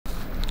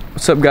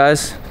What's up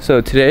guys? So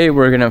today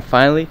we're gonna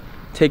finally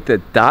take the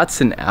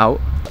Datsun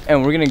out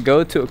and we're gonna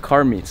go to a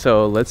car meet,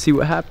 so let's see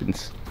what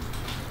happens.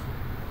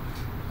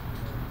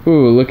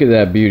 Ooh, look at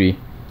that beauty.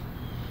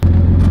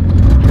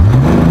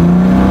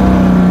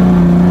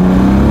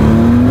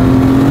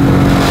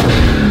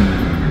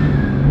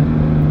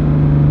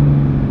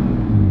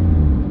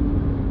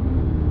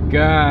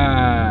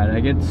 God, I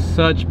get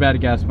such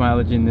bad gas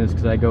mileage in this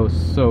because I go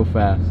so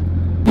fast.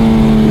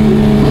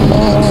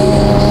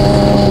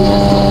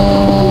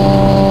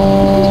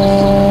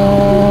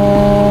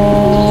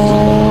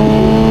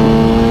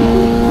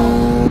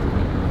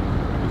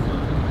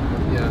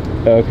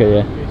 Okay,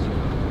 yeah.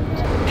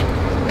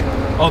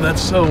 Oh,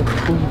 that's so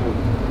cool.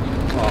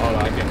 Oh, hold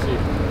on, I can't see.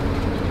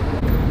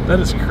 That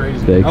is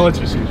crazy. Thanks. I'll let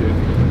you see, dude.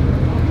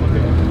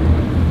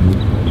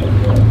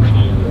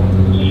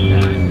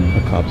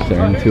 The cop's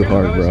staring too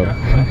hard, bro.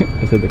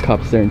 I said the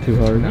cop's staring too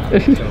hard. I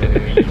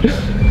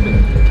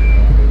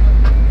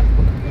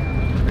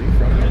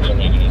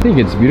think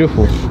it's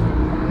beautiful.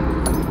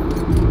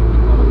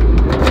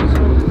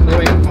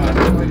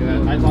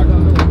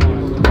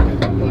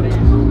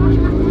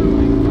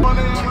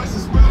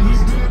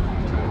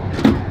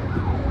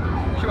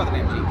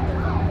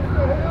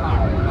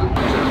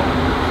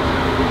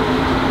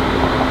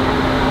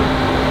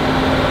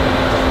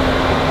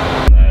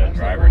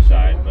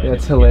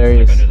 That's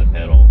hilarious. Under the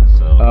pedal,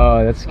 so.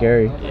 Oh, that's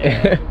scary.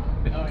 Yeah.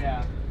 Oh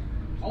yeah.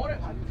 I want a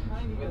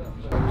tiny bit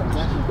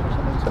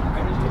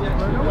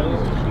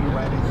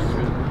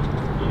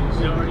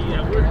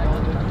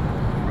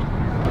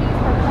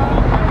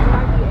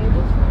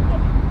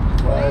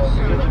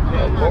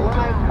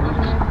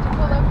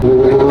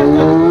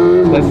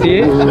Let's see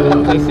it.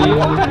 Let's see it.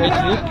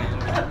 HD.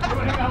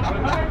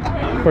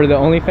 For the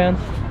OnlyFans.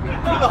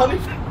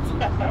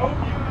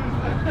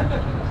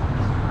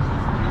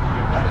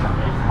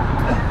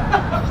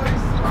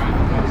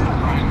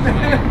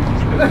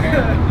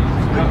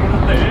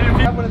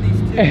 one of these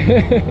two.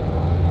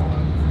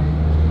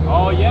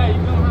 Oh yeah,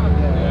 you go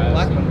around. Yeah,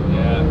 black one.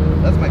 Yeah.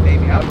 That's my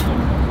baby.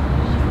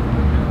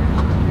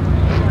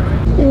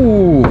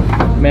 Ooh,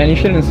 man, you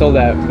shouldn't have sold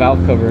that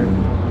valve cover.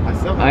 I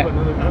still have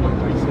another one.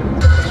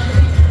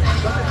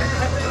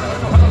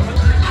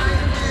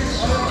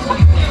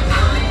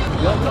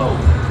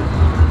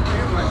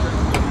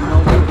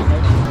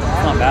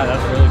 It's not bad,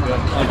 that's really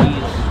good.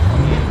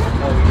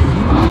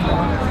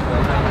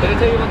 Did I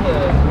tell you about the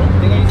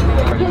thing I used to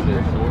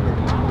do?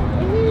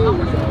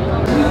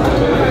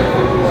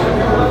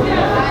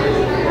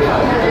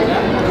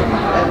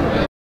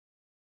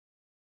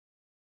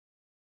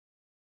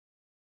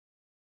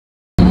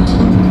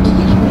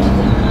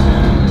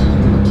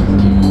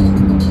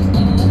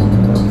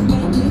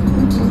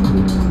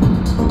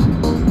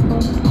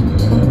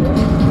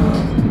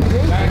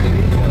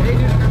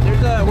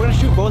 We're gonna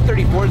shoot both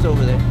 34s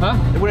over there. Huh?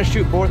 We're gonna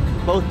shoot both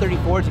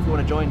 34s if you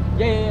want to join.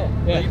 Yeah.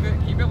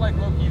 Keep it like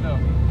low key though.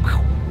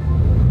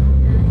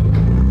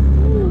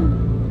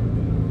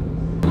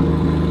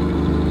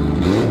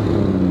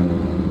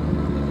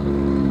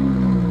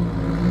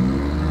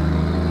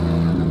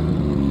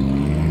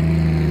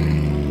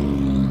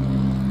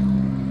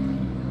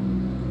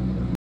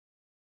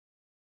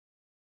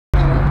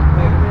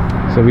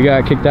 So we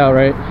got kicked out,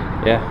 right?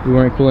 Yeah. We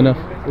weren't cool enough.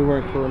 We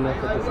weren't cool enough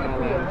with the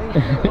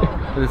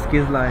skylines. For the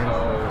skis lines.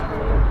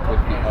 With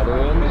the other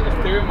one?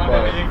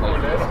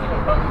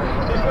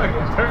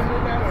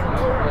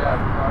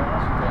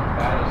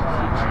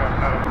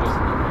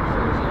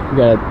 We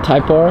got a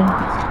Type R.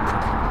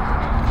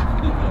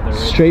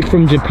 Straight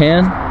from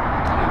Japan.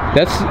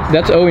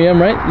 That's OEM,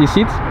 right? These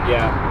seats?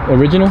 Yeah.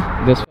 Original?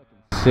 That's fucking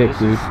sick,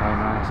 dude. So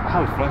nice.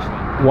 How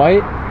flashlight?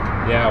 White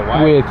Yeah,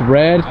 white. with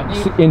red.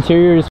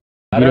 Interior is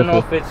I don't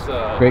know beautiful. if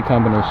it's Great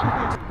combination.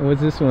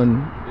 What's this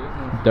one?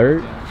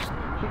 Dirt?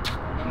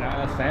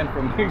 Nah, sand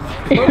from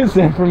Mexico.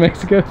 Sand from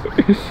Mexico.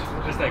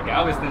 Just like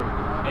Galveston.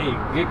 Hey,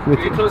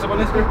 get close up on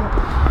this bro.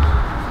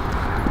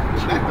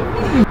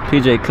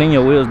 PJ, clean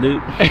your wheels,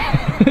 dude.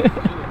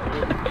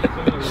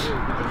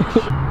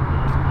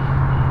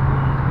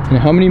 And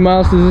how many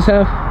miles does this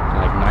have?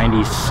 Like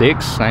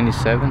 96,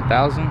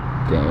 97,000.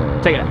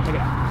 Damn. Take it out, take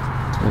it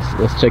out.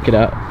 Let's check it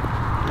out.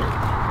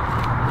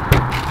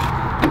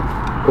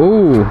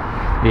 Ooh.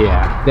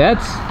 Yeah.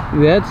 That's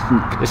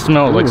It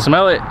smells like, ooh.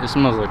 smell it. It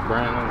smells like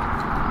brand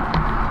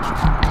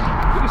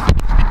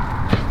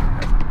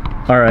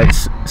all right.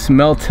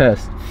 Smell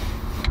test.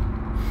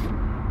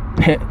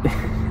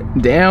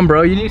 Damn,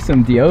 bro, you need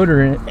some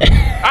deodorant.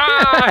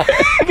 Ah!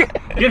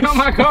 Get on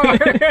my car.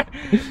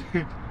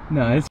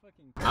 No, it's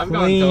fucking I've clean,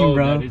 gotten told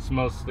bro. that it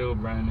smells still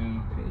brand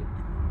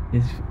new.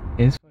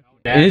 It's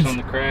Dash on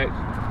the crack.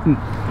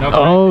 No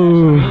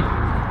oh,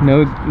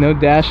 no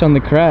dash on the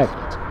crack.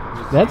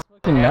 That's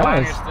fucking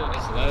Headliner's nice. still,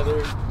 it's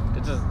leather.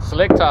 It's a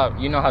slick top.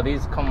 You know how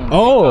these come on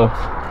Oh. slick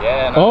tops?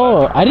 Yeah.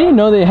 Oh, I didn't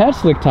know they had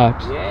slick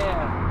tops.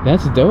 Yeah.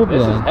 That's dope,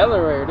 This man. is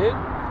hella rare, dude.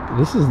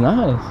 This is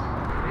nice.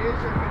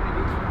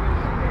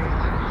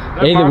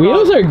 Hey, the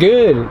wheels are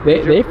good.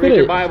 They fit Read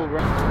your it. Bible, bro.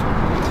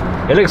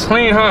 It looks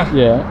clean, huh?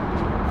 Yeah.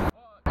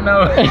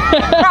 No.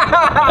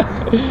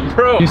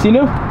 Bro. You seen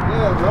him?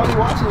 Yeah, bro, I'm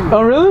watching you.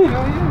 Oh really?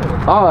 Hell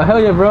yeah. Oh hell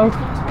yeah, bro.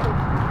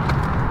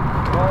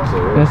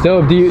 That's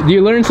dope. Do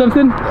you learn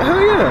something?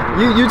 Hell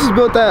yeah. You just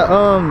built that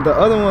the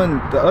other one,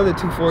 the other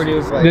 240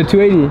 was like The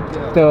 280,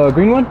 yeah. the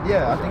green one?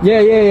 Yeah, I think Yeah,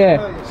 so. yeah, yeah.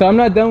 Hell yeah. So I'm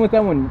not done with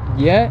that one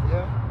yet,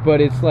 Yeah.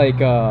 but it's like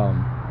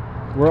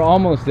we're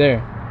almost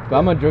there. But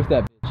I'm gonna drift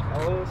that bitch.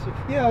 Oh shit.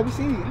 Yeah, have you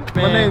seen? Man,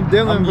 My name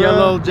Dylan, I'm bro.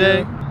 Yellow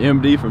J,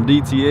 MD from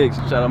DTX.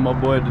 Shout out my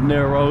boy De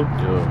Niro.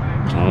 Yo,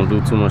 I don't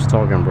do too much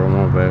talking, bro.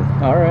 My bad.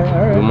 All right,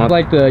 all right.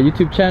 Like the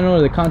YouTube channel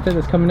or the content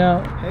that's coming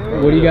out.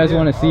 Hell What do you guys yeah.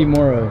 want to see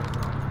more of?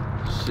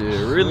 Shit,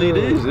 really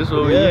this. This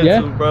what we Yeah?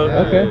 into, bro.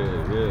 Okay.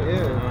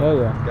 Yeah. Hell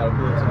yeah. Gotta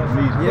put it to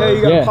the meat. Yeah,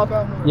 you gotta Yeah. pop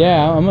out more.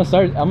 Yeah, I'm gonna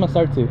start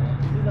to.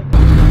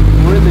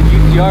 We're in the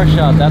GTR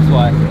shop, that's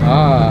why.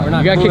 Ah, We're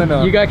not you got cool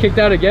enough. you got kicked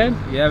out again?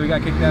 Yeah, we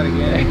got kicked out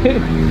again.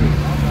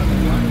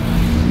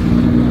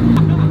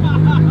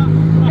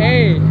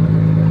 Hey,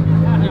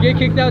 you get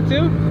kicked out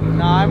too?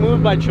 Nah, I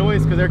moved by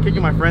choice because they're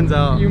kicking my friends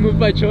out. You moved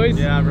by choice?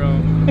 Yeah, bro.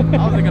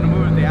 I wasn't gonna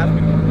move if they asked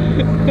me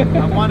to.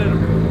 I wanted to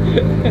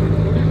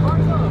move.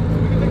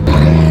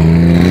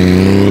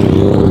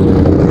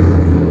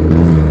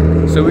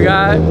 So we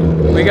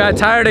got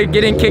tired of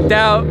getting kicked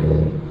out.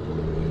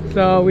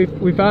 So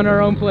we found our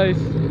own place.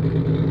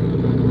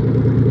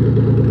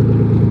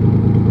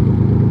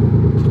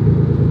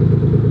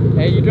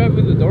 Hey, you drive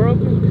with the door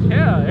open?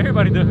 Yeah,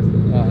 everybody does.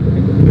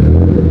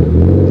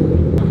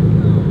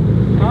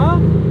 Huh?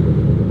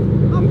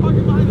 I'm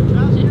parking behind the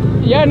trash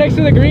can. Yeah, next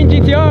to the green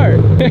GTR.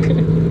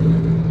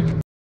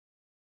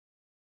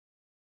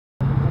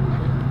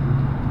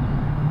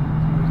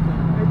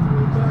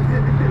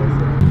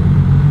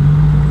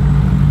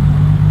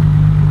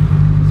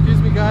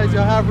 Excuse me, guys.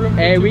 Y'all have room for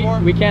Hey, two we more?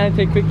 can't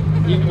take you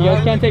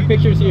guys can't take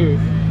pictures here.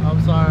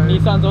 I'm sorry.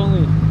 Nissan's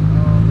only.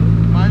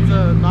 Mine's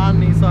a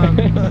non-Nissan.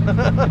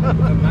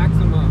 The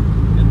maximum.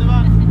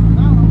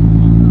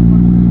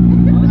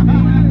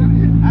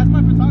 Ask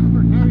my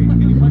photographer, Harry.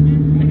 Can you park here?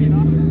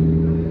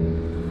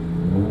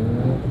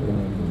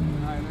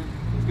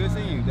 It's good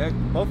seeing you.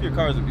 Both your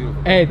cars are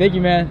beautiful. Hey, thank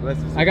you, man. Bless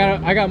you. I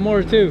got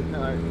more too.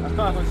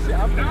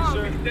 I'm pretty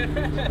sure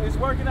it's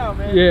working out,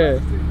 man. Yeah.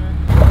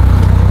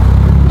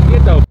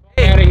 Get the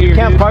f out of here. You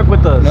can't park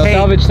with us. No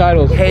salvage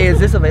titles. Hey, is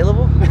this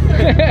available?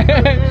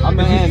 I'm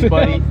the hand,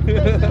 buddy.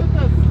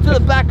 To the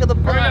back of the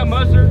Hurry up,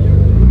 bus. mustard.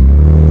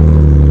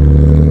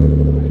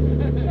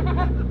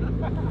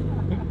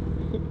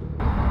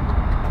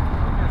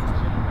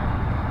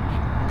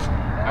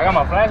 I got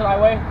my flashlight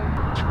away.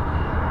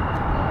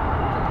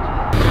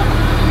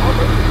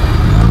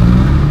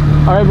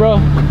 All right, bro.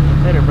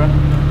 Later, bro.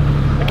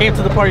 I came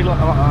to the party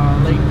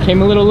late.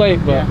 Came a little late,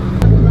 but.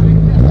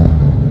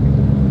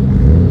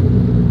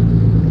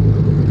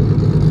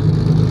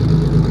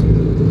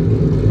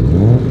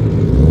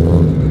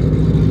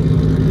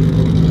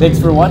 Thanks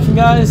for watching,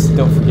 guys.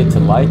 Don't forget to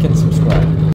like and subscribe.